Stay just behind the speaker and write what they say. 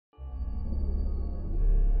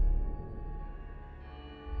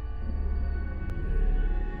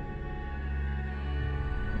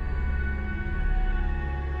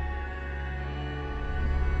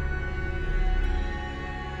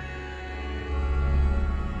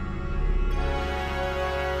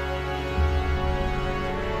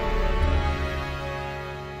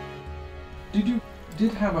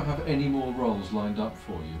Did Hammer have any more roles lined up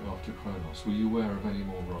for you after Kronos? Were you aware of any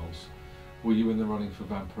more roles? Were you in the running for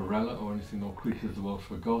Vampirella or anything, or Creatures of the World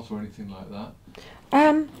Forgot or anything like that?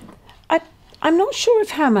 I'm not sure if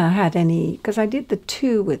Hammer had any, because I did the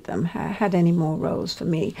two with them, had any more roles for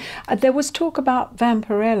me. There was talk about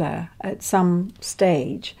Vampirella at some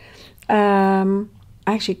stage.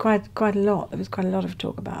 Actually, quite a lot. There was quite a lot of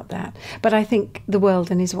talk about that. But I think The World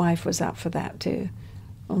and His Wife was up for that too.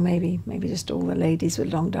 Or maybe just all the ladies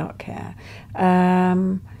with long dark hair.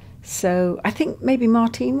 So I think maybe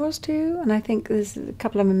Martine was too, and I think there's a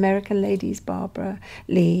couple of American ladies, Barbara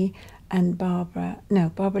Lee and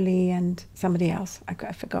somebody else,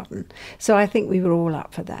 I've forgotten. So I think we were all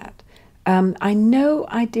up for that. I know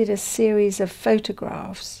I did a series of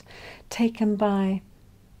photographs taken by,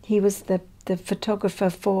 he was the photographer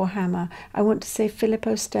for Hammer, I want to say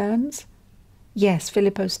Filippo Stearns. Yes,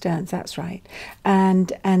 Filippo Stearns, that's right.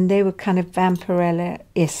 And they were kind of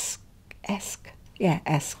Vampirella-esque.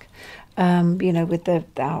 Esque, with the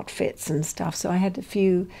outfits and stuff. So I had a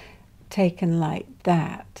few taken like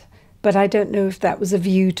that. But I don't know if that was a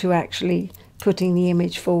view to actually putting the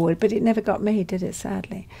image forward. But it never got made, did it,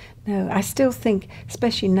 sadly? No, I still think,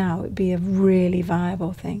 especially now, it'd be a really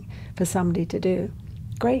viable thing for somebody to do.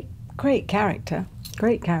 Great character,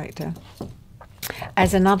 great character.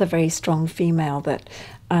 As another very strong female that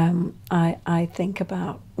I think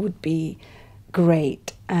about would be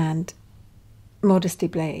great, and Modesty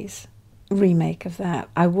Blaise, remake of that.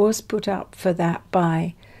 I was put up for that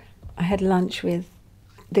I had lunch with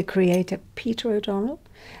the creator, Peter O'Donnell,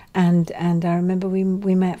 and I remember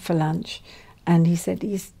we met for lunch, and he said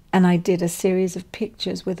and I did a series of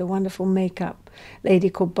pictures with a wonderful makeup lady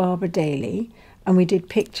called Barbara Daly, and we did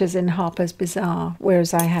pictures in Harper's Bazaar,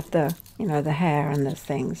 whereas I had the hair and the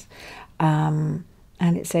things. And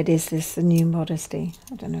it said, "Is this the new Modesty?"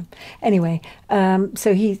 I don't know. Anyway,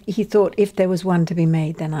 so he thought if there was one to be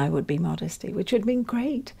made, then I would be Modesty, which would have been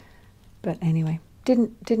great. But anyway,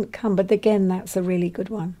 didn't come. But again, that's a really good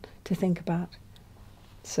one to think about.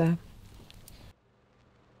 So